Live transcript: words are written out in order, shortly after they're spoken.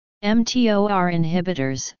mTOR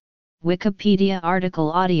inhibitors, Wikipedia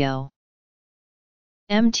article audio.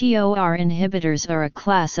 mTOR inhibitors are a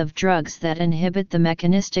class of drugs that inhibit the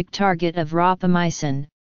mechanistic target of rapamycin,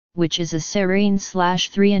 which is a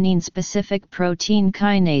serine/threonine-specific protein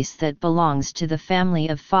kinase that belongs to the family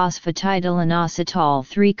of phosphatidylinositol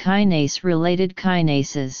 3 kinase-related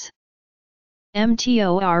kinases.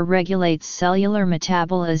 mTOR regulates cellular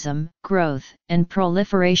metabolism, growth, and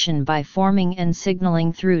proliferation by forming and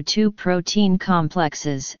signaling through two protein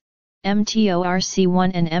complexes,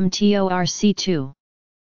 mTORC1 and mTORC2.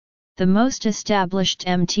 The most established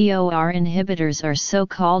mTOR inhibitors are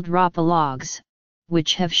so-called rapalogs,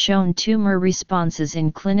 which have shown tumor responses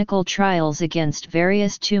in clinical trials against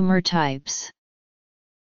various tumor types.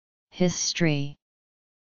 History: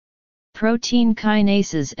 protein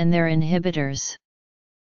kinases and their inhibitors.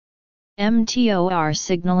 mTOR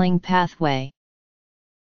signaling pathway.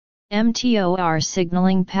 mTOR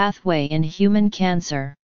signaling pathway in human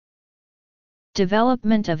cancer.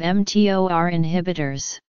 Development of mTOR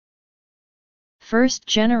inhibitors.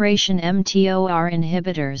 First-generation mTOR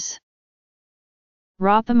inhibitors.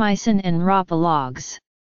 Rapamycin and rapalogs.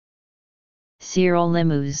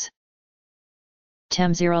 Sirolimus,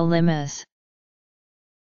 temsirolimus,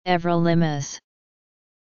 everolimus,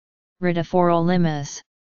 ridaforolimus.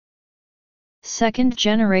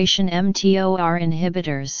 Second-generation mTOR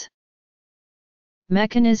inhibitors.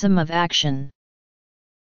 Mechanism of action.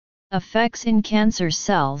 Effects in cancer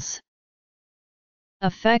cells.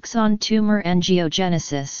 Effects on tumor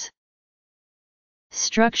angiogenesis.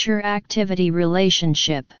 Structure-activity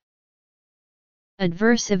relationship.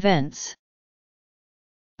 Adverse events.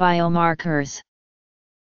 Biomarkers.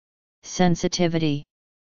 Sensitivity.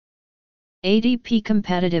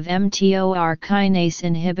 ADP-competitive mTOR kinase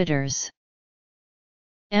inhibitors.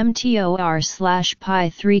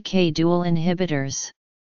 mTOR/PI3K dual inhibitors.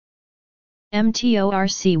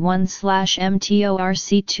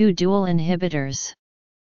 mTORC1/mTORC2 dual inhibitors.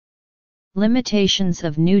 Limitations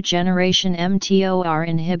of new generation mTOR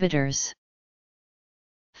inhibitors.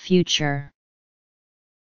 Future.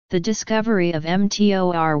 The discovery of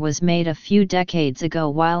mTOR was made a few decades ago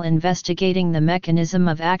while investigating the mechanism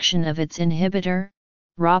of action of its inhibitor,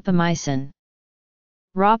 rapamycin.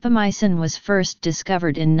 Rapamycin was first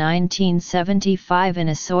discovered in 1975 in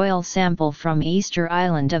a soil sample from Easter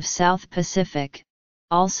Island of South Pacific,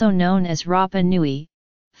 also known as Rapa Nui,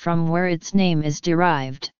 from where its name is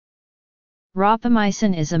derived.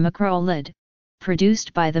 Rapamycin is a macrolide,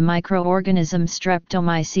 produced by the microorganism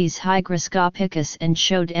Streptomyces hygroscopicus and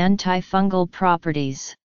showed antifungal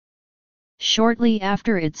properties. Shortly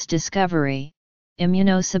after its discovery,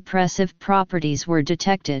 immunosuppressive properties were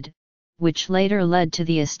detected, which later led to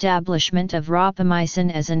the establishment of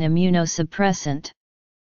rapamycin as an immunosuppressant.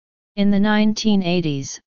 In the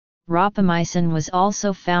 1980s, rapamycin was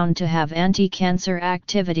also found to have anti-cancer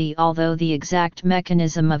activity, although the exact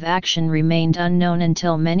mechanism of action remained unknown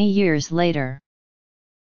until many years later.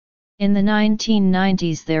 In the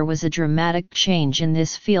 1990s there was a dramatic change in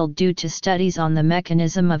this field due to studies on the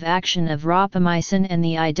mechanism of action of rapamycin and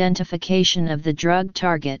the identification of the drug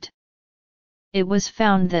target. It was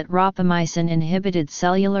found that rapamycin inhibited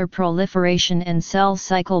cellular proliferation and cell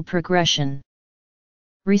cycle progression.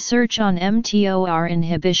 Research on mTOR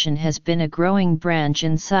inhibition has been a growing branch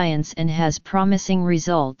in science and has promising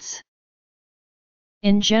results.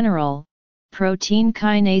 In general, protein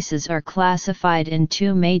kinases are classified in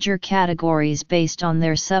two major categories based on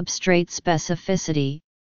their substrate specificity: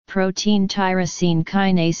 protein tyrosine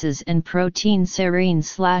kinases and protein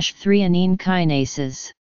serine/threonine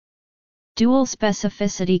kinases. Dual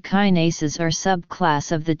specificity kinases are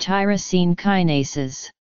subclass of the tyrosine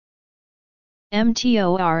kinases.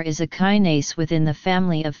 mTOR is a kinase within the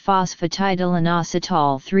family of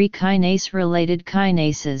phosphatidylinositol 3 kinase-related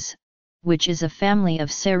kinases, which is a family of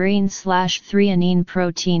serine/threonine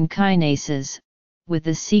protein kinases, with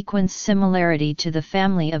a sequence similarity to the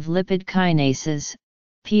family of lipid kinases,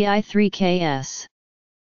 PI3Ks.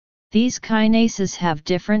 These kinases have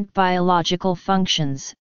different biological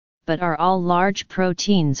functions, but are all large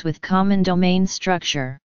proteins with common domain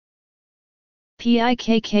structure.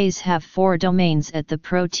 PIKKs have 4 domains at the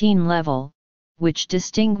protein level, which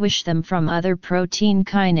distinguish them from other protein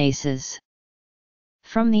kinases.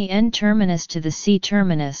 From the N-terminus to the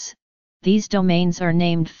C-terminus, these domains are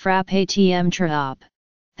named FRAP-ATM-TRAP,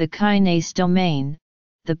 the kinase domain,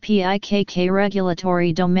 the PIKK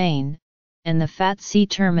regulatory domain, and the FAT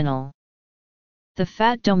C-terminal. The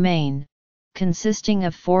FAT domain, consisting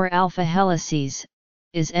of 4 alpha helices,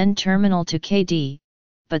 is N-terminal to KD,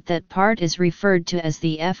 but that part is referred to as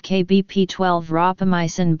the FKBP12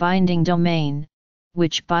 rapamycin binding domain,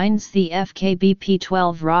 which binds the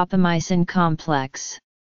FKBP12 rapamycin complex.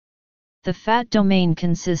 The fat domain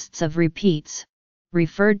consists of repeats,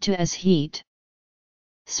 referred to as heat.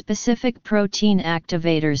 Specific protein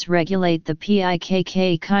activators regulate the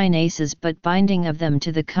PIKK kinases, but binding of them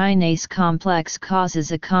to the kinase complex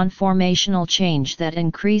causes a conformational change that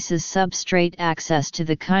increases substrate access to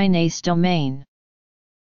the kinase domain.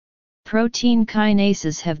 Protein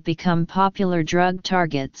kinases have become popular drug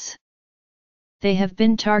targets. They have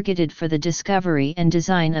been targeted for the discovery and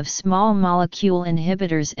design of small molecule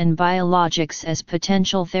inhibitors and biologics as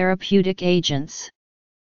potential therapeutic agents.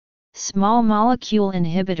 Small molecule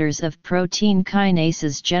inhibitors of protein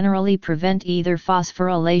kinases generally prevent either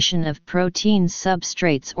phosphorylation of protein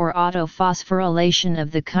substrates or autophosphorylation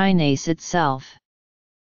of the kinase itself.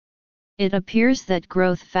 It appears that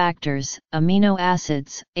growth factors, amino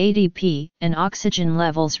acids, ADP, and oxygen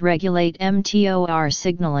levels regulate mTOR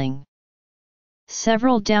signaling.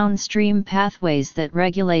 Several downstream pathways that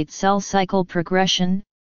regulate cell cycle progression,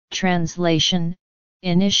 translation,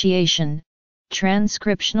 initiation,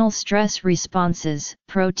 transcriptional stress responses,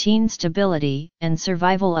 protein stability, and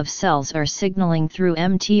survival of cells are signaling through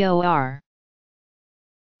mTOR.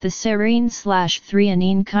 The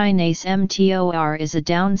serine/threonine kinase mTOR is a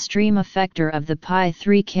downstream effector of the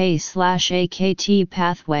PI3K/AKT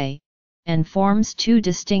pathway, and forms two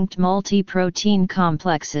distinct multi-protein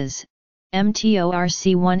complexes,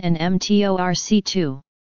 mTORC1 and mTORC2.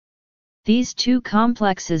 These two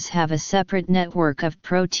complexes have a separate network of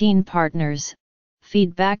protein partners,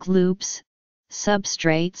 feedback loops,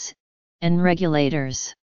 substrates, and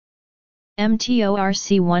regulators.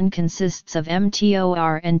 mTORC1 consists of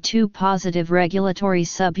mTOR and two positive regulatory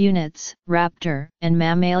subunits, Raptor and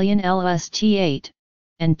mammalian LST8,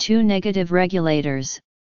 and two negative regulators,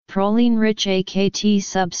 proline-rich AKT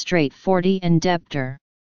substrate 40 and Deptor.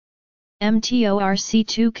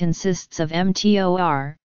 mTORC2 consists of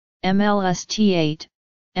mTOR, MLST8,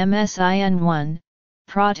 MSIN1,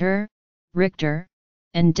 Proter, Richter,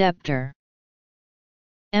 and Deptor.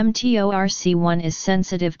 mTORC1 is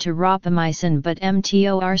sensitive to rapamycin, but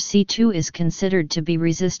mTORC2 is considered to be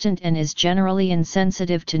resistant and is generally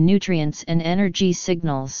insensitive to nutrients and energy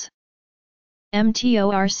signals.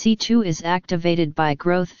 mTORC2 is activated by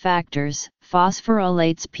growth factors,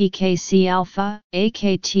 phosphorylates PKC-alpha,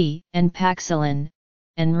 AKT, and paxillin,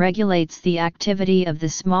 and regulates the activity of the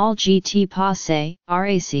small GT-PASE,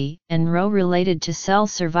 RAC, and Rho related to cell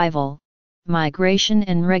survival, migration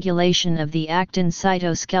and regulation of the actin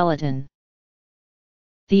cytoskeleton.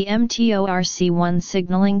 The mTORC1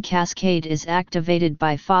 signaling cascade is activated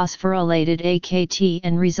by phosphorylated AKT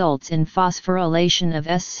and results in phosphorylation of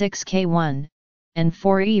S6K1 and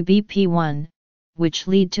 4EBP1, which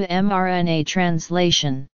lead to mRNA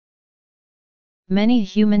translation. Many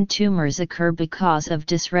human tumors occur because of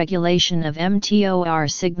dysregulation of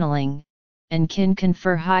mTOR signaling, and can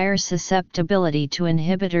confer higher susceptibility to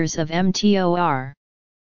inhibitors of mTOR.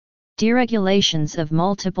 Deregulations of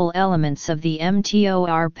multiple elements of the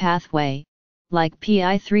mTOR pathway, like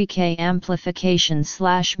PI3K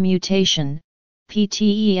amplification/mutation,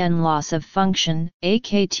 PTEN loss of function,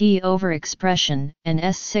 AKT overexpression, and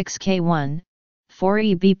S6K1,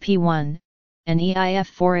 4EBP1, and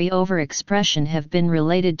EIF4E overexpression have been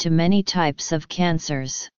related to many types of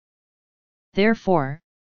cancers. Therefore,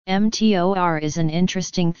 mTOR is an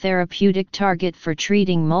interesting therapeutic target for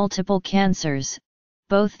treating multiple cancers,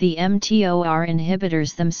 both the mTOR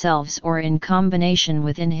inhibitors themselves or in combination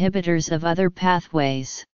with inhibitors of other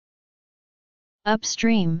pathways.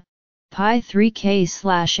 Upstream,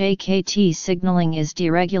 PI3K/AKT signaling is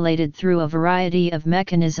deregulated through a variety of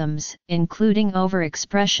mechanisms, including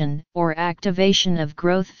overexpression or activation of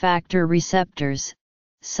growth factor receptors,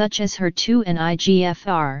 such as HER2 and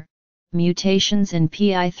IGFR, mutations in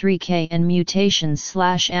PI3K and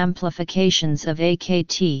mutations/amplifications of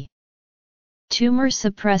AKT. Tumor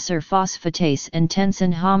suppressor phosphatase and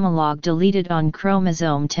tensin homolog deleted on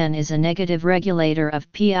chromosome 10 is a negative regulator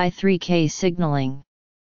of PI3K signaling.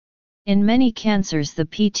 In many cancers, the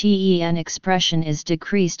PTEN expression is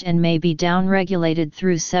decreased and may be downregulated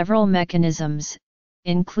through several mechanisms,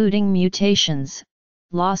 including mutations,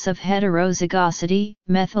 loss of heterozygosity,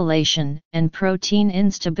 methylation, and protein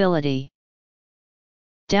instability.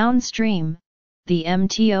 Downstream, the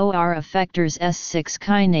mTOR effectors S6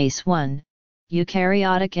 kinase 1,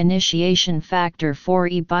 eukaryotic initiation factor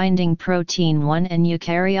 4E binding protein 1 and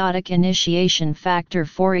eukaryotic initiation factor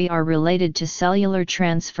 4E are related to cellular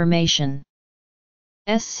transformation.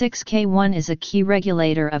 S6K1 is a key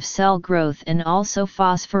regulator of cell growth and also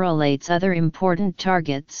phosphorylates other important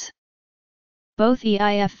targets. Both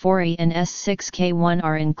EIF4E and S6K1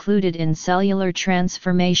 are included in cellular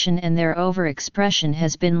transformation, and their overexpression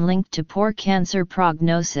has been linked to poor cancer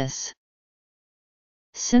prognosis.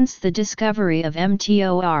 Since the discovery of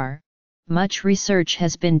mTOR, much research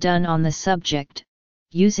has been done on the subject,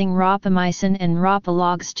 using rapamycin and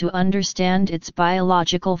rapalogs to understand its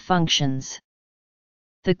biological functions.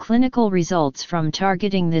 The clinical results from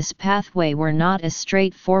targeting this pathway were not as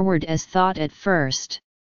straightforward as thought at first.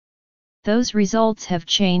 Those results have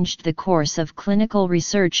changed the course of clinical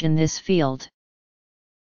research in this field.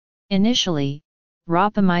 Initially,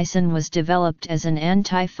 rapamycin was developed as an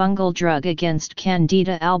antifungal drug against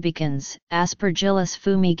Candida albicans, Aspergillus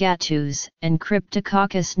fumigatus, and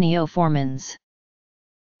Cryptococcus neoformans.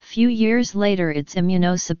 Few years later, its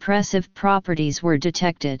immunosuppressive properties were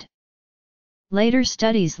detected. Later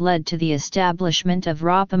studies led to the establishment of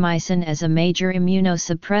rapamycin as a major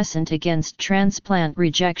immunosuppressant against transplant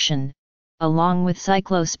rejection, along with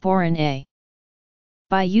cyclosporin A.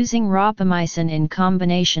 By using rapamycin in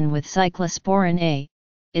combination with cyclosporin A,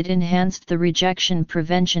 it enhanced the rejection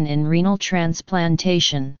prevention in renal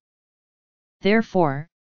transplantation. Therefore,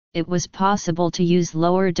 it was possible to use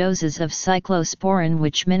lower doses of cyclosporin,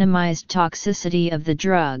 which minimized toxicity of the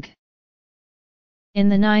drug. In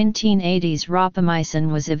the 1980s,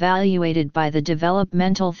 rapamycin was evaluated by the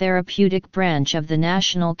Developmental Therapeutic Branch of the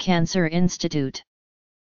National Cancer Institute.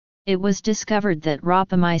 It was discovered that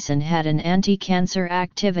rapamycin had an anti-cancer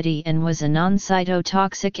activity and was a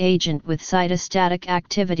non-cytotoxic agent with cytostatic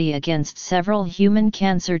activity against several human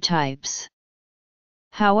cancer types.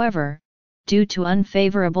 However, due to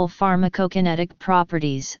unfavorable pharmacokinetic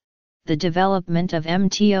properties, the development of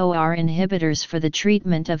mTOR inhibitors for the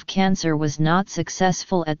treatment of cancer was not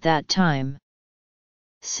successful at that time.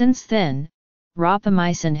 Since then,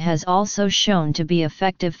 rapamycin has also shown to be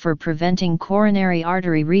effective for preventing coronary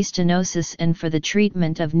artery restenosis and for the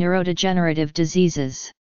treatment of neurodegenerative diseases.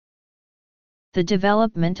 The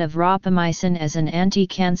development of rapamycin as an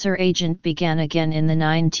anti-cancer agent began again in the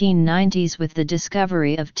 1990s with the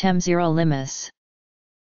discovery of temsirolimus.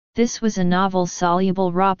 This was a novel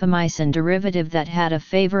soluble rapamycin derivative that had a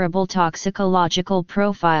favorable toxicological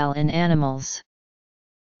profile in animals.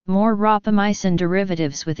 More rapamycin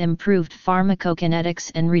derivatives with improved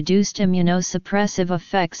pharmacokinetics and reduced immunosuppressive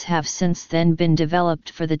effects have since then been developed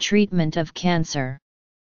for the treatment of cancer.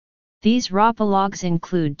 These rapalogs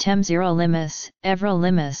include temsirolimus,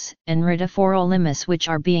 everolimus, and ridaforolimus, which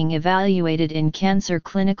are being evaluated in cancer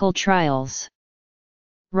clinical trials.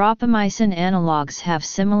 Rapamycin analogues have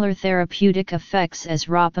similar therapeutic effects as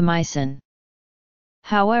rapamycin.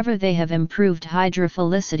 However, they have improved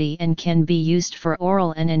hydrophilicity and can be used for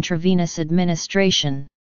oral and intravenous administration.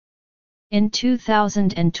 In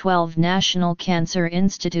 2012, National Cancer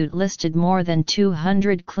Institute listed more than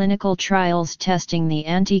 200 clinical trials testing the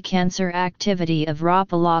anti-cancer activity of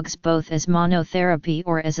rapalogs both as monotherapy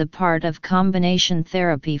or as a part of combination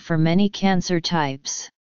therapy for many cancer types.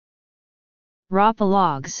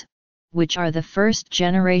 Rapalogs, which are the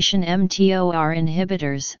first-generation mTOR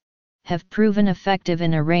inhibitors, have proven effective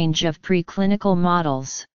in a range of preclinical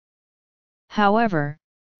models. However,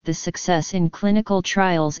 the success in clinical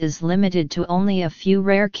trials is limited to only a few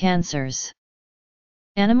rare cancers.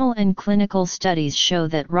 Animal and clinical studies show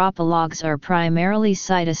that rapalogs are primarily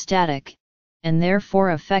cytostatic, and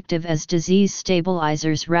therefore effective as disease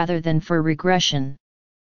stabilizers rather than for regression.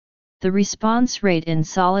 The response rate in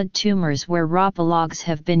solid tumors where rapalogs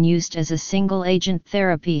have been used as a single-agent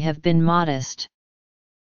therapy have been modest.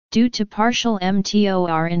 Due to partial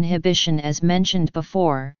mTOR inhibition, as mentioned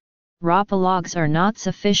before, rapalogs are not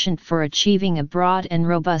sufficient for achieving a broad and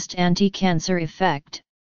robust anti-cancer effect,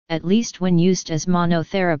 at least when used as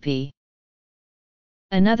monotherapy.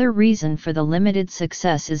 Another reason for the limited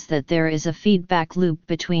success is that there is a feedback loop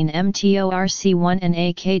between mTORC1 and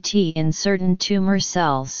AKT in certain tumor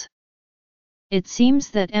cells. It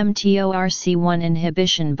seems that mTORC1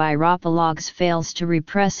 inhibition by rapalogs fails to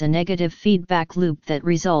repress a negative feedback loop that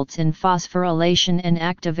results in phosphorylation and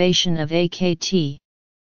activation of AKT.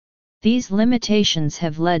 These limitations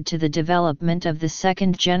have led to the development of the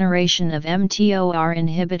second generation of mTOR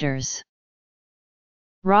inhibitors.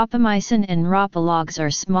 Rapamycin and rapalogs are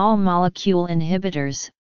small molecule inhibitors,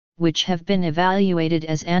 which have been evaluated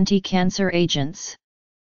as anti-cancer agents.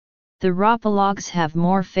 The rapalogs have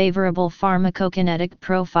more favorable pharmacokinetic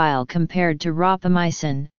profile compared to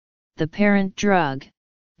rapamycin, the parent drug,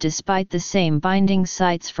 despite the same binding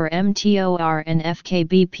sites for mTOR and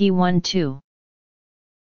FKBP1/2.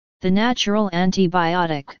 The natural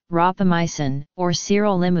antibiotic, rapamycin, or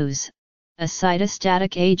sirolimus, a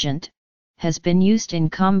cytostatic agent, has been used in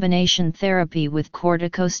combination therapy with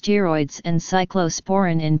corticosteroids and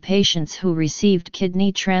cyclosporin in patients who received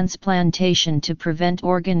kidney transplantation to prevent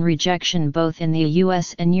organ rejection both in the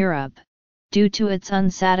US and Europe, due to its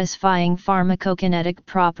unsatisfying pharmacokinetic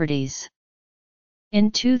properties. In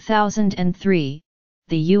 2003,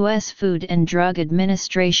 the U.S. Food and Drug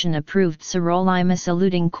Administration approved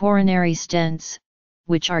sirolimus-eluting coronary stents,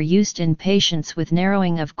 which are used in patients with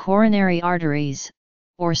narrowing of coronary arteries,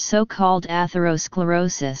 or so-called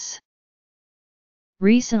atherosclerosis.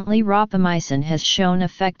 Recently, rapamycin has shown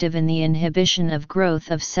effective in the inhibition of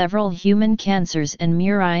growth of several human cancers and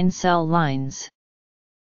murine cell lines.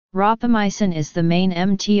 Rapamycin is the main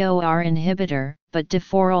mTOR inhibitor, but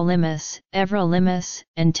daforolimus, everolimus,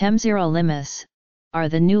 and temsirolimus are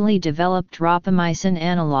the newly developed rapamycin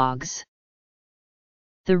analogues.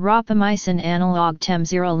 The rapamycin analog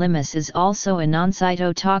temsirolimus is also a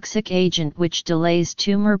non-cytotoxic agent which delays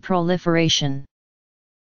tumor proliferation.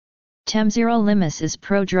 Temsirolimus is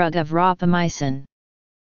prodrug of rapamycin.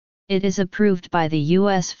 It is approved by the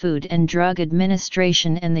U.S. Food and Drug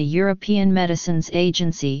Administration and the European Medicines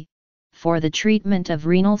Agency for the treatment of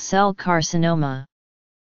renal cell carcinoma.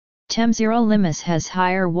 Temsirolimus has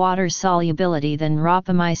higher water solubility than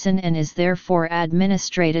rapamycin and is therefore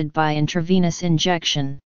administered by intravenous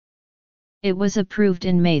injection. It was approved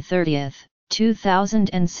in May 30,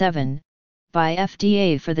 2007, by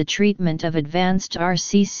FDA for the treatment of advanced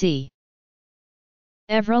RCC.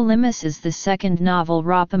 Everolimus is the second novel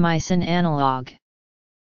rapamycin analog.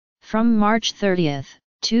 From March 30,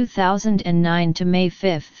 2009 to May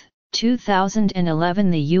 5,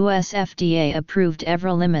 2011, the U.S. FDA approved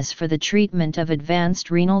everolimus for the treatment of advanced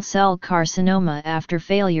renal cell carcinoma after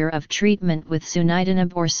failure of treatment with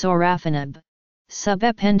sunitinib or sorafenib,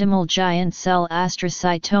 subependymal giant cell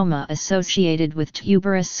astrocytoma associated with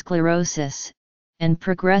tuberous sclerosis, and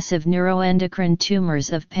progressive neuroendocrine tumors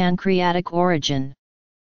of pancreatic origin.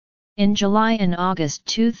 In July and August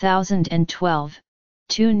 2012,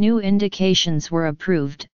 2 new indications were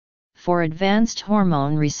approved, for advanced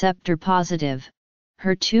hormone receptor-positive,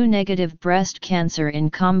 HER2-negative breast cancer in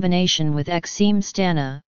combination with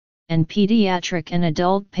exemestane, and pediatric and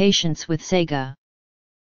adult patients with SEGA.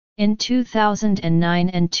 In 2009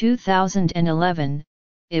 and 2011,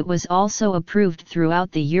 it was also approved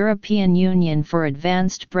throughout the European Union for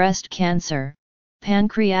advanced breast cancer,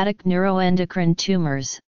 pancreatic neuroendocrine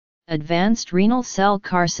tumors, advanced renal cell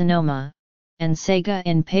carcinoma, and SEGA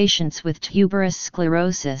in patients with tuberous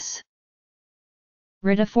sclerosis.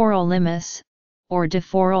 Ridaforolimus, or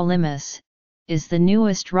daforolimus, is the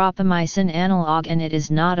newest rapamycin analog and it is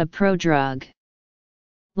not a prodrug.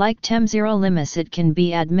 Like temsirolimus, it can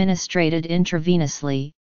be administered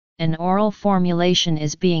intravenously. An oral formulation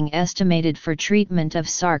is being estimated for treatment of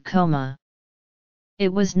sarcoma.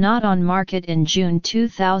 It was not on market in June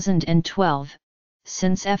 2012,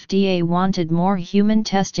 since FDA wanted more human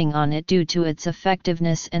testing on it due to its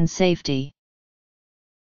effectiveness and safety.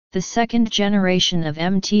 The second generation of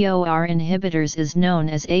mTOR inhibitors is known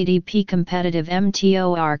as ADP-competitive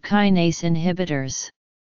mTOR kinase inhibitors.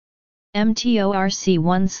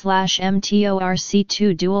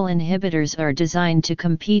 mTORC1/mTORC2 dual inhibitors are designed to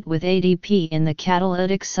compete with ADP in the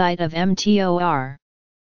catalytic site of mTOR.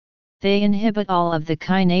 They inhibit all of the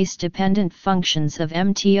kinase-dependent functions of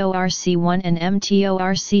mTORC1 and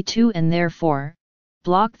mTORC2 and therefore,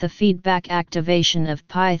 block the feedback activation of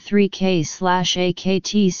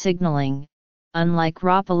PI3K/AKT signaling, unlike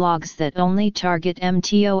rapalogs that only target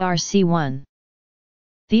mTORC1.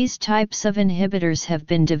 These types of inhibitors have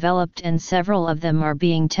been developed and several of them are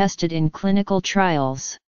being tested in clinical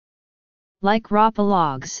trials. Like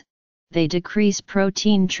rapalogs, they decrease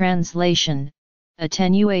protein translation,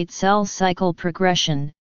 attenuate cell cycle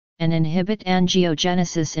progression, and inhibit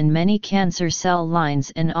angiogenesis in many cancer cell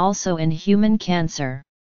lines and also in human cancer.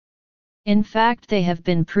 In fact, they have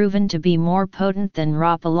been proven to be more potent than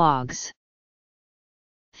rapalogs.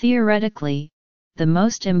 Theoretically, the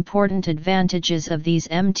most important advantages of these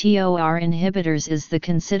mTOR inhibitors is the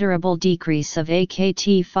considerable decrease of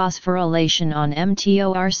AKT phosphorylation on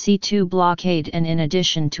mTORC2 blockade and in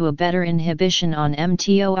addition to a better inhibition on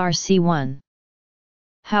mTORC1.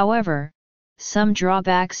 However, some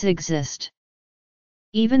drawbacks exist.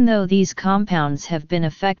 Even though these compounds have been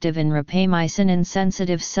effective in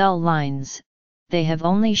rapamycin-insensitive cell lines, they have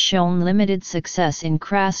only shown limited success in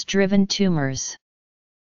KRAS-driven tumors.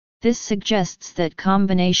 This suggests that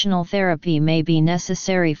combinational therapy may be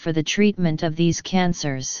necessary for the treatment of these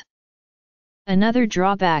cancers. Another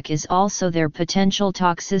drawback is also their potential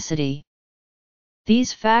toxicity.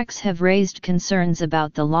 These facts have raised concerns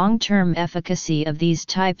about the long-term efficacy of these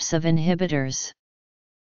types of inhibitors.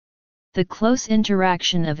 The close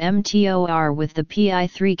interaction of mTOR with the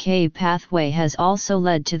PI3K pathway has also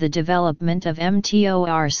led to the development of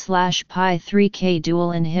mTOR/PI3K dual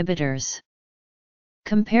inhibitors.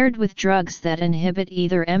 Compared with drugs that inhibit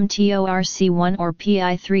either mTORC1 or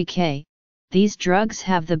PI3K, these drugs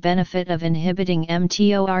have the benefit of inhibiting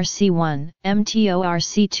mTORC1,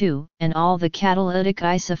 mTORC2, and all the catalytic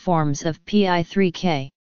isoforms of PI3K.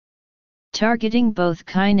 Targeting both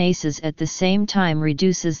kinases at the same time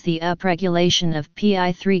reduces the upregulation of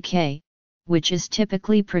PI3K, which is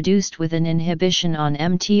typically produced with an inhibition on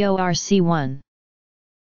mTORC1.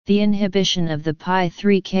 The inhibition of the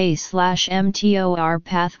PI3K/mTOR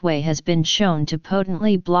pathway has been shown to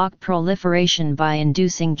potently block proliferation by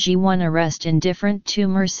inducing G1 arrest in different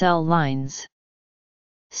tumor cell lines.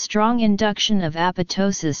 Strong induction of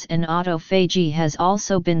apoptosis and autophagy has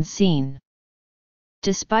also been seen.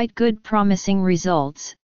 Despite good promising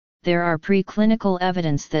results, there are preclinical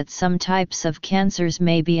evidence that some types of cancers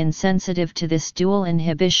may be insensitive to this dual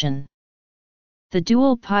inhibition. The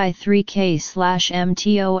dual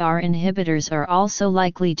PI3K/mTOR inhibitors are also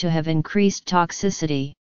likely to have increased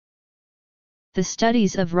toxicity. The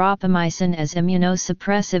studies of rapamycin as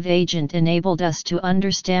immunosuppressive agent enabled us to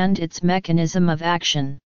understand its mechanism of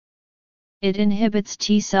action. It inhibits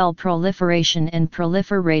T-cell proliferation and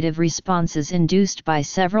proliferative responses induced by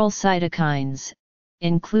several cytokines,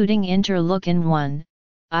 including interleukin-1,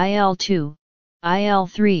 IL-2,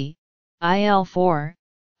 IL-3, IL-4,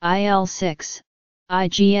 IL-6,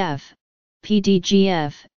 IGF,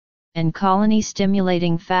 PDGF, and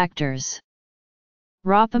colony-stimulating factors.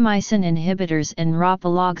 Rapamycin inhibitors and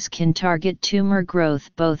rapalogs can target tumor growth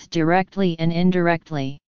both directly and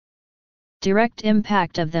indirectly. Direct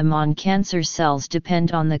impact of them on cancer cells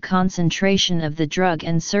depend on the concentration of the drug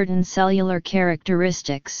and certain cellular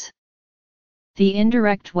characteristics. The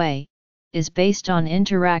indirect way is based on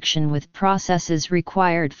interaction with processes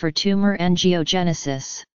required for tumor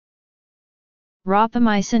angiogenesis.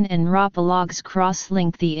 Rapamycin and rapalogs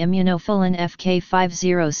cross-link the immunophilin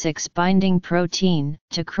FK506 binding protein,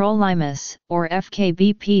 tacrolimus, or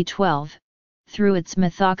FKBP12, through its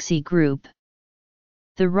methoxy group.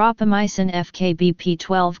 The rapamycin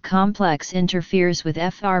FKBP12 complex interferes with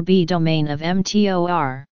FRB domain of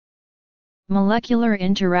mTOR. Molecular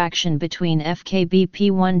interaction between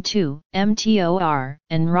FKBP12, mTOR,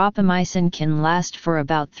 and rapamycin can last for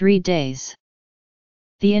about 3 days.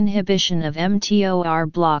 The inhibition of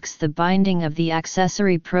mTOR blocks the binding of the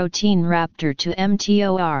accessory protein raptor to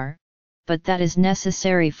mTOR, but that is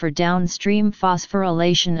necessary for downstream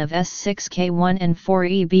phosphorylation of S6K1 and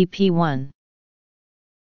 4-EBP1.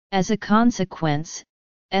 As a consequence,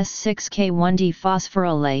 S6K1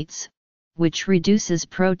 dephosphorylates, which reduces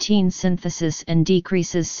protein synthesis and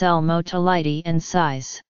decreases cell motility and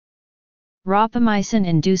size. Rapamycin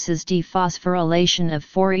induces dephosphorylation of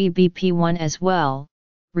 4-EBP1 as well,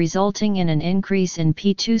 resulting in an increase in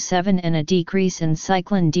P27 and a decrease in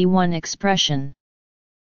cyclin D1 expression.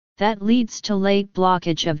 That leads to late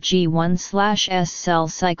blockage of G1/S cell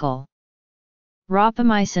cycle.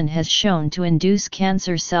 Rapamycin has shown to induce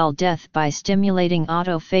cancer cell death by stimulating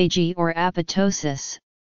autophagy or apoptosis,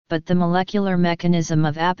 but the molecular mechanism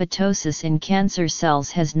of apoptosis in cancer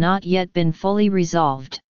cells has not yet been fully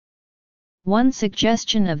resolved. One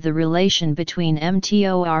suggestion of the relation between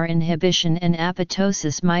mTOR inhibition and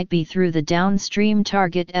apoptosis might be through the downstream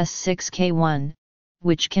target S6K1,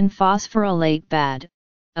 which can phosphorylate BAD,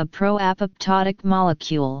 a pro-apoptotic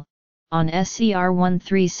molecule, on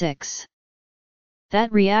SER136.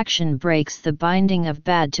 That reaction breaks the binding of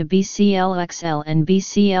BAD to BCL-XL and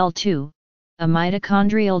BCL2, a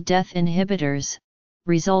mitochondrial death inhibitors,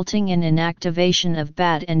 resulting in inactivation of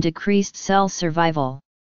BAD and decreased cell survival.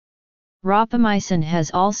 Rapamycin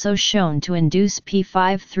has also shown to induce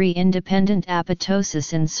P53-independent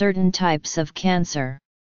apoptosis in certain types of cancer.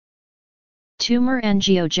 Tumor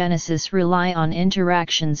angiogenesis rely on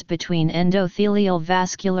interactions between endothelial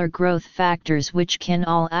vascular growth factors which can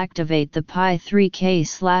all activate the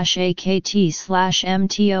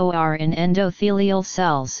PI3K/AKT/mTOR in endothelial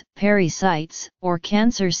cells, pericytes, or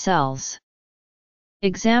cancer cells.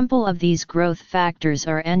 Example of these growth factors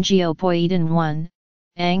are angiopoietin-1,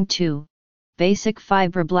 ANG2, basic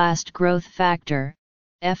fibroblast growth factor,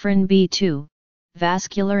 Ephrin B2,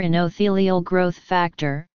 vascular endothelial growth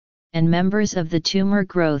factor, and members of the tumor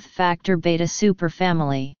growth factor beta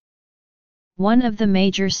superfamily. One of the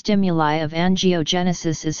major stimuli of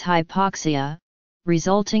angiogenesis is hypoxia,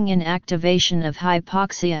 resulting in activation of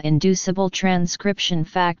hypoxia-inducible transcription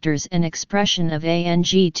factors and expression of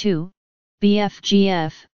ANG2,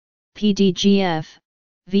 BFGF, PDGF,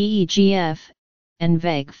 VEGF, and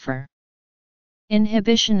VEGFR.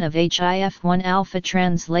 Inhibition of HIF1 alpha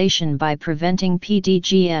translation by preventing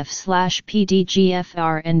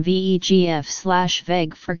PDGF/PDGFR and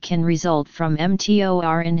VEGF/VEGFR can result from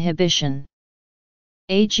mTOR inhibition.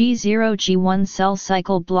 AG0G1 cell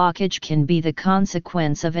cycle blockage can be the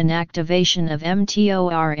consequence of inactivation of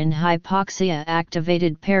mTOR in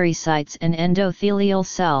hypoxia-activated pericytes and endothelial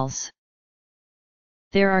cells.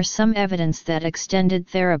 There are some evidence that extended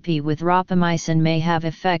therapy with rapamycin may have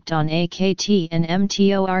effect on AKT and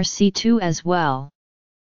mTORC2 as well.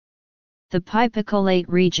 The pipecolate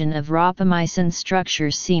region of rapamycin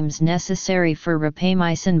structure seems necessary for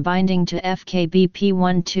rapamycin binding to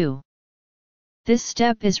FKBP12. This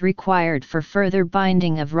step is required for further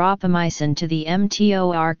binding of rapamycin to the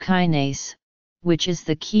mTOR kinase, which is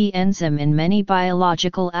the key enzyme in many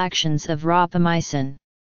biological actions of rapamycin.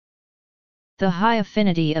 The high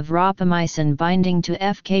affinity of rapamycin binding to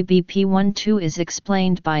FKBP12 is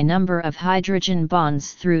explained by number of hydrogen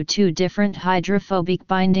bonds through two different hydrophobic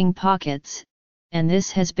binding pockets, and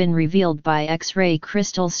this has been revealed by X-ray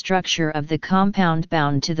crystal structure of the compound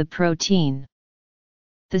bound to the protein.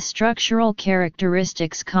 The structural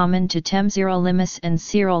characteristics common to temsirolimus and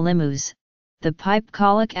sirolimus, the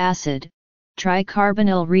pipecollic acid,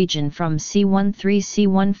 tricarbonyl region from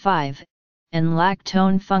C13-C15, and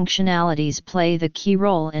lactone functionalities play the key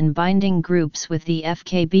role in binding groups with the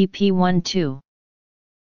FKBP12.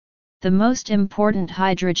 The most important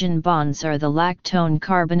hydrogen bonds are the lactone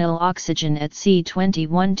carbonyl oxygen at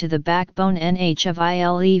C21 to the backbone NH of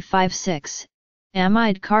ILE56,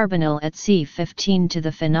 amide carbonyl at C15 to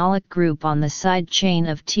the phenolic group on the side chain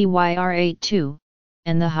of TYR82,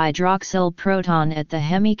 and the hydroxyl proton at the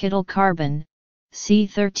hemiketyl carbon,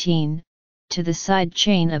 C13, to the side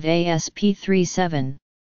chain of AsP37.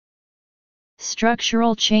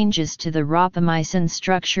 Structural changes to the rapamycin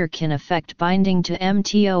structure can affect binding to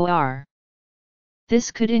mTOR.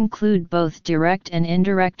 This could include both direct and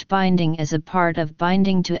indirect binding as a part of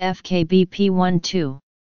binding to FKBP12.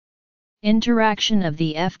 Interaction of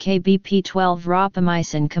the FKBP12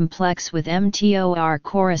 rapamycin complex with mTOR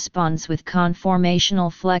corresponds with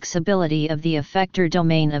conformational flexibility of the effector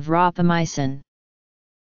domain of rapamycin.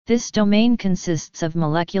 This domain consists of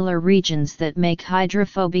molecular regions that make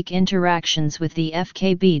hydrophobic interactions with the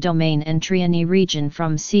FKB domain and triene region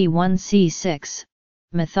from C1-C6,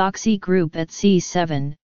 methoxy group at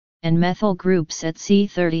C7, and methyl groups at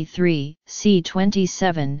C33,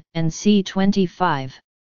 C27, and C25.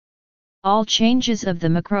 All changes of the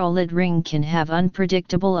macrolide ring can have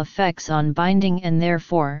unpredictable effects on binding and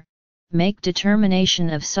therefore, make determination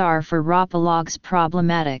of SAR for rapalogs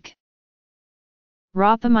problematic.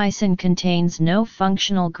 Rapamycin contains no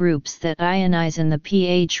functional groups that ionize in the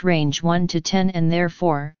pH range 1 to 10 and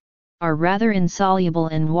therefore, are rather insoluble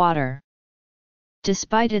in water.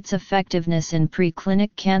 Despite its effectiveness in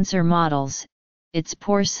preclinical cancer models, its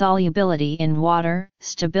poor solubility in water,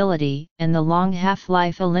 stability, and the long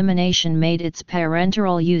half-life elimination made its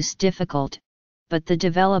parenteral use difficult, but the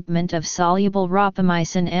development of soluble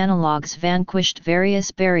rapamycin analogues vanquished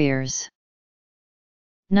various barriers.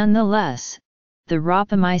 Nonetheless, the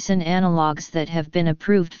rapamycin analogues that have been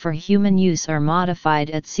approved for human use are modified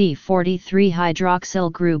at C43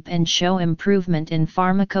 hydroxyl group and show improvement in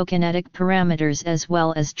pharmacokinetic parameters as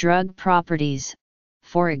well as drug properties,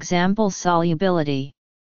 for example solubility.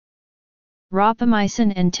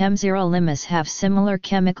 Rapamycin and temsirolimus have similar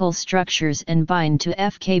chemical structures and bind to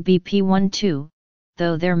FKBP12,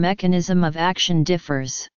 though their mechanism of action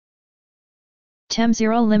differs.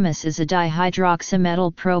 Temsirolimus is a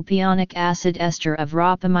dihydroxymetyl propionic acid ester of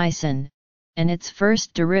rapamycin, and its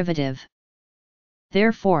first derivative.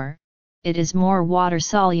 Therefore, it is more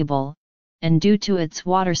water-soluble, and due to its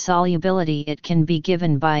water solubility it can be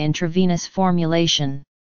given by intravenous formulation.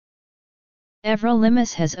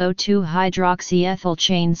 Everolimus has O2 hydroxyethyl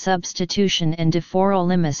chain substitution and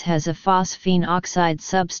diforolimus has a phosphine oxide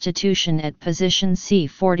substitution at position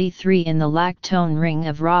C43 in the lactone ring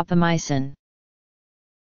of rapamycin.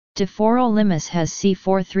 Diforolimus has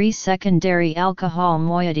C43 secondary alcohol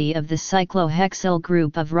moiety of the cyclohexyl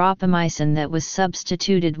group of rapamycin that was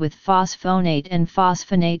substituted with phosphonate and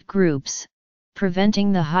phosphonate groups,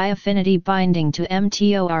 preventing the high affinity binding to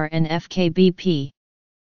mTOR and FKBP.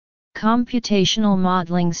 Computational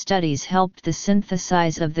modeling studies helped the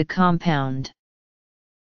synthesis of the compound.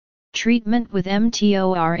 Treatment with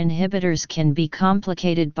mTOR inhibitors can be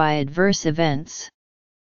complicated by adverse events.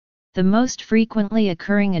 The most frequently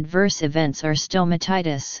occurring adverse events are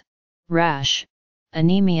stomatitis, rash,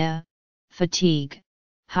 anemia, fatigue,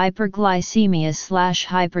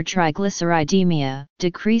 hyperglycemia/hypertriglyceridemia,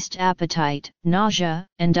 decreased appetite, nausea,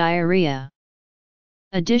 and diarrhea.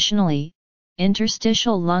 Additionally,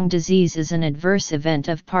 Interstitial lung disease is an adverse event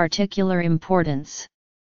of particular importance.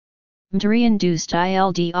 mTOR-induced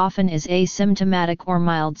ILD often is asymptomatic or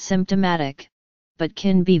mild symptomatic, but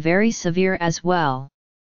can be very severe as well.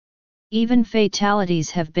 Even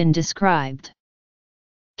fatalities have been described.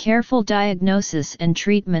 Careful diagnosis and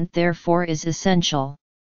treatment therefore is essential.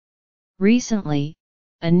 Recently,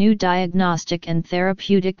 a new diagnostic and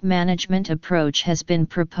therapeutic management approach has been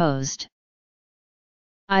proposed.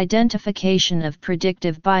 Identification of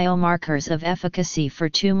predictive biomarkers of efficacy for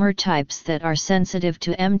tumor types that are sensitive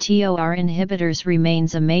to mTOR inhibitors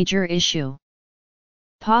remains a major issue.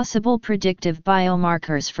 Possible predictive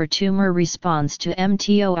biomarkers for tumor response to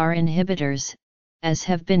mTOR inhibitors, as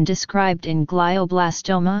have been described in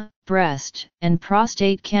glioblastoma, breast, and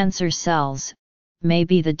prostate cancer cells, may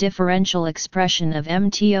be the differential expression of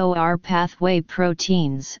mTOR pathway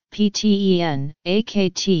proteins, PTEN,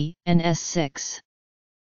 AKT, and S6.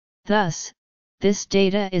 Thus, this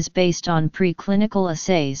data is based on preclinical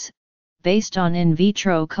assays, based on in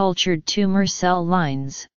vitro cultured tumor cell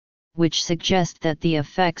lines, which suggest that the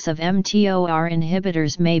effects of mTOR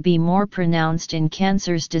inhibitors may be more pronounced in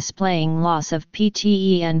cancers displaying loss of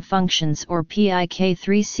PTEN functions or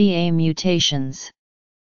PIK3CA mutations.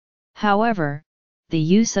 However, the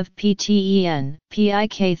use of PTEN,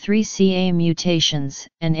 PIK3CA mutations,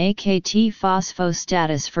 and AKT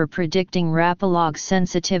phosphostatus for predicting rapalog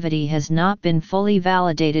sensitivity has not been fully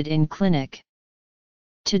validated in clinic.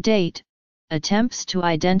 To date, attempts to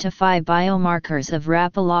identify biomarkers of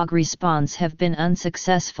rapalog response have been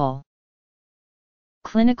unsuccessful.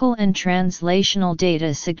 Clinical and translational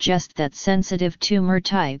data suggest that sensitive tumor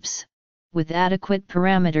types, with adequate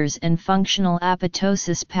parameters and functional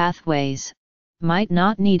apoptosis pathways, might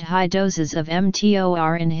not need high doses of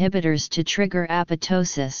mTOR inhibitors to trigger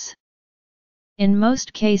apoptosis. In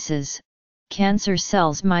most cases, cancer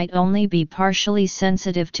cells might only be partially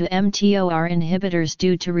sensitive to mTOR inhibitors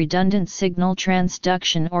due to redundant signal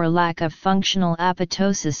transduction or lack of functional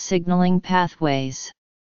apoptosis signaling pathways.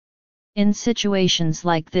 In situations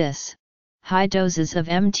like this, high doses of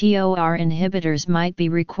mTOR inhibitors might be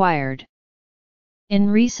required. In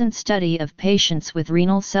recent study of patients with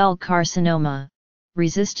renal cell carcinoma,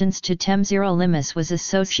 resistance to temsirolimus was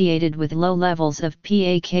associated with low levels of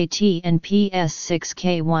PAKT and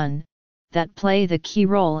PS6K1, that play the key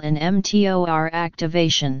role in mTOR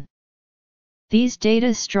activation. These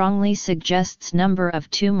data strongly suggests number of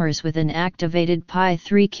tumors with an activated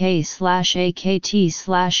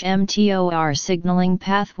PI3K/AKT/mTOR signaling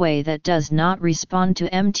pathway that does not respond to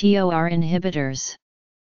mTOR inhibitors.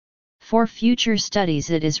 For future studies,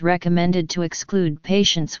 it is recommended to exclude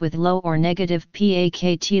patients with low or negative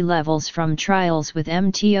PAKT levels from trials with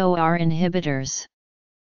mTOR inhibitors.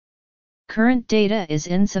 Current data is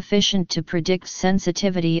insufficient to predict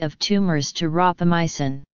sensitivity of tumors to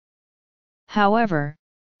rapamycin. However,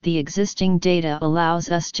 the existing data allows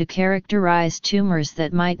us to characterize tumors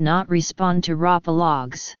that might not respond to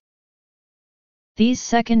rapalogs. These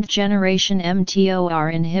second-generation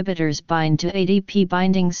mTOR inhibitors bind to ADP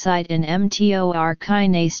binding site in mTOR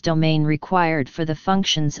kinase domain required for the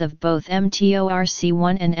functions of both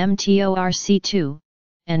mTORC1 and mTORC2,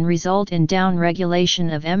 and result in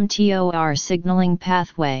downregulation of mTOR signaling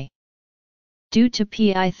pathway. Due to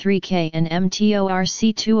PI3K and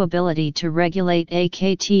mTORC2 ability to regulate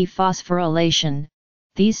AKT phosphorylation,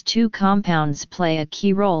 these two compounds play a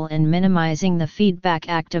key role in minimizing the feedback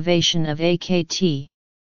activation of AKT.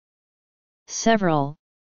 Several,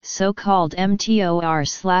 so-called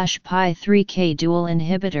mTOR/PI3K dual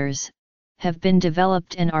inhibitors, have been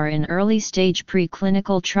developed and are in early-stage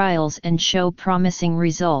preclinical trials and show promising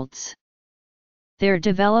results. Their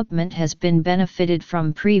development has been benefited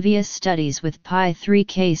from previous studies with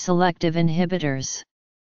PI3K selective inhibitors.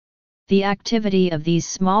 The activity of these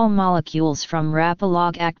small molecules from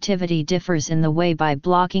rapalog activity differs in the way by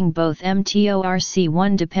blocking both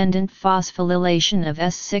mTORC1-dependent phosphorylation of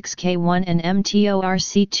S6K1 and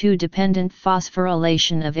mTORC2-dependent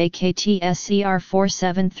phosphorylation of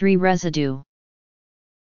AKT-SER473 residue.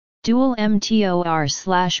 Dual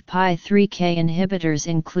mTOR/PI3K inhibitors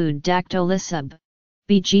include dactolisib,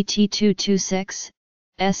 BGT226,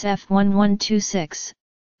 SF1126,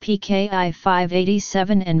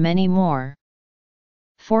 PKI587 and many more.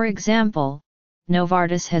 For example,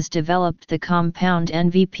 Novartis has developed the compound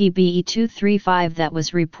NVP-BE235 that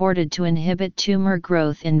was reported to inhibit tumor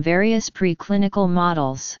growth in various preclinical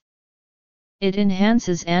models. It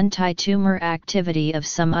enhances anti-tumor activity of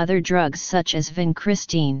some other drugs such as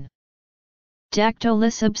vincristine.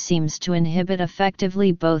 Dactolisib seems to inhibit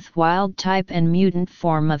effectively both wild-type and mutant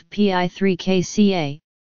form of PI3KCA,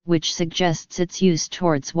 which suggests its use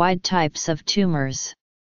towards wide types of tumors.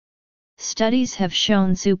 Studies have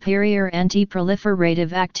shown superior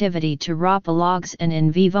anti-proliferative activity to ROPalogs, and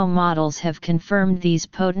in vivo models have confirmed these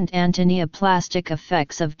potent antineoplastic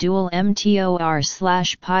effects of dual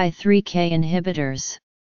mTOR/PI3K inhibitors.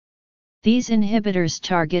 These inhibitors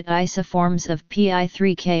target isoforms of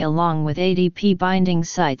PI3K along with ADP binding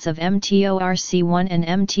sites of mTORC1 and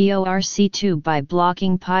mTORC2 by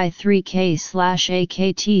blocking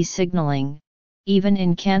PI3K/AKT signaling, even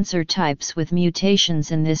in cancer types with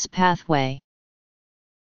mutations in this pathway.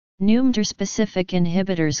 New mTOR-specific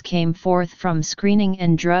inhibitors came forth from screening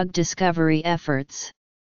and drug discovery efforts.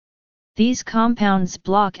 These compounds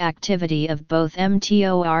block activity of both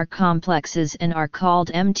mTOR complexes and are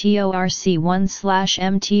called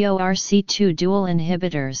mTORC1/mTORC2 dual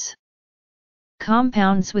inhibitors.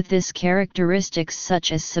 Compounds with this characteristics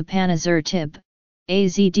such as sapanisertib,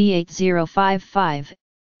 AZD8055,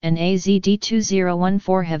 and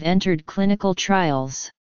AZD2014 have entered clinical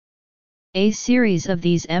trials. A series of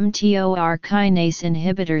these mTOR kinase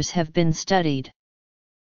inhibitors have been studied.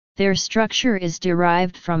 Their structure is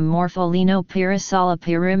derived from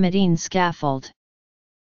morpholinopyrisolapirimidine scaffold.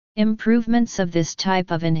 Improvements of this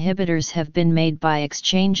type of inhibitors have been made by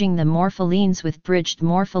exchanging the morpholines with bridged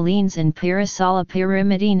morpholines in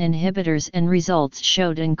pyrisolapirimidine inhibitors, and results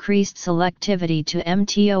showed increased selectivity to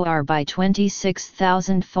mTOR by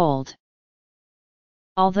 26,000-fold.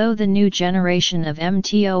 Although the new generation of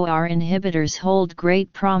mTOR inhibitors hold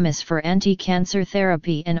great promise for anti-cancer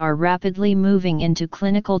therapy and are rapidly moving into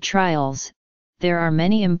clinical trials, there are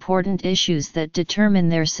many important issues that determine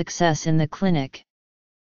their success in the clinic.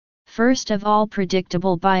 First of all,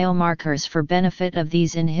 predictable biomarkers for benefit of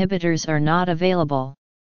these inhibitors are not available.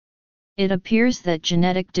 It appears that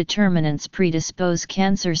genetic determinants predispose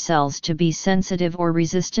cancer cells to be sensitive or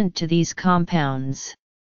resistant to these compounds.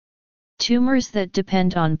 Tumors that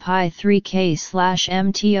depend on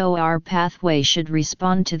PI3K/mTOR pathway should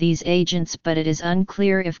respond to these agents, but it is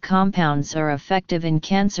unclear if compounds are effective in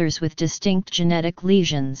cancers with distinct genetic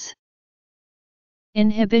lesions.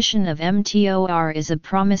 Inhibition of mTOR is a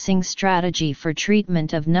promising strategy for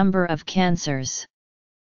treatment of number of cancers.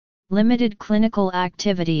 Limited clinical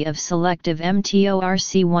activity of selective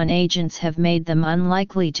mTORC1 agents have made them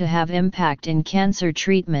unlikely to have impact in cancer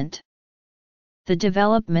treatment. The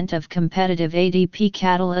development of competitive ADP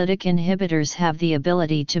catalytic inhibitors have the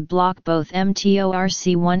ability to block both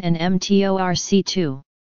mTORC1 and mTORC2.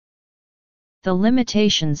 The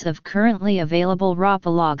limitations of currently available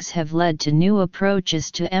ROPalogs have led to new approaches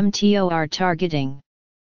to mTOR targeting.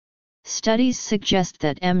 Studies suggest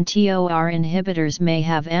that mTOR inhibitors may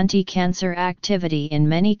have anti-cancer activity in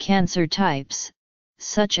many cancer types,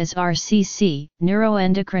 such as RCC,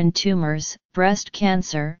 neuroendocrine tumors, breast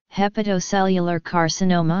cancer, hepatocellular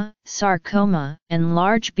carcinoma, sarcoma, and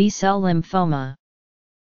large B-cell lymphoma.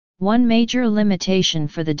 One major limitation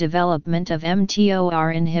for the development of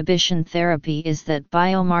mTOR inhibition therapy is that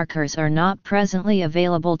biomarkers are not presently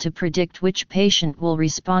available to predict which patient will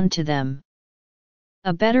respond to them.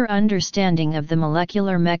 A better understanding of the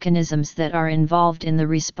molecular mechanisms that are involved in the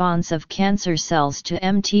response of cancer cells to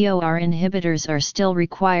mTOR inhibitors are still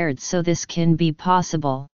required so this can be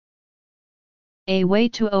possible. A way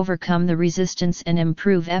to overcome the resistance and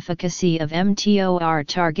improve efficacy of mTOR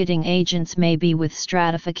targeting agents may be with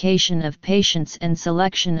stratification of patients and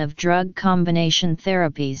selection of drug combination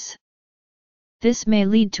therapies. This may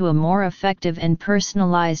lead to a more effective and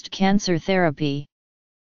personalized cancer therapy.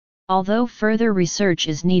 Although further research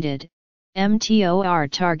is needed, mTOR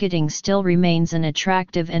targeting still remains an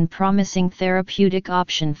attractive and promising therapeutic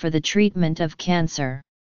option for the treatment of cancer.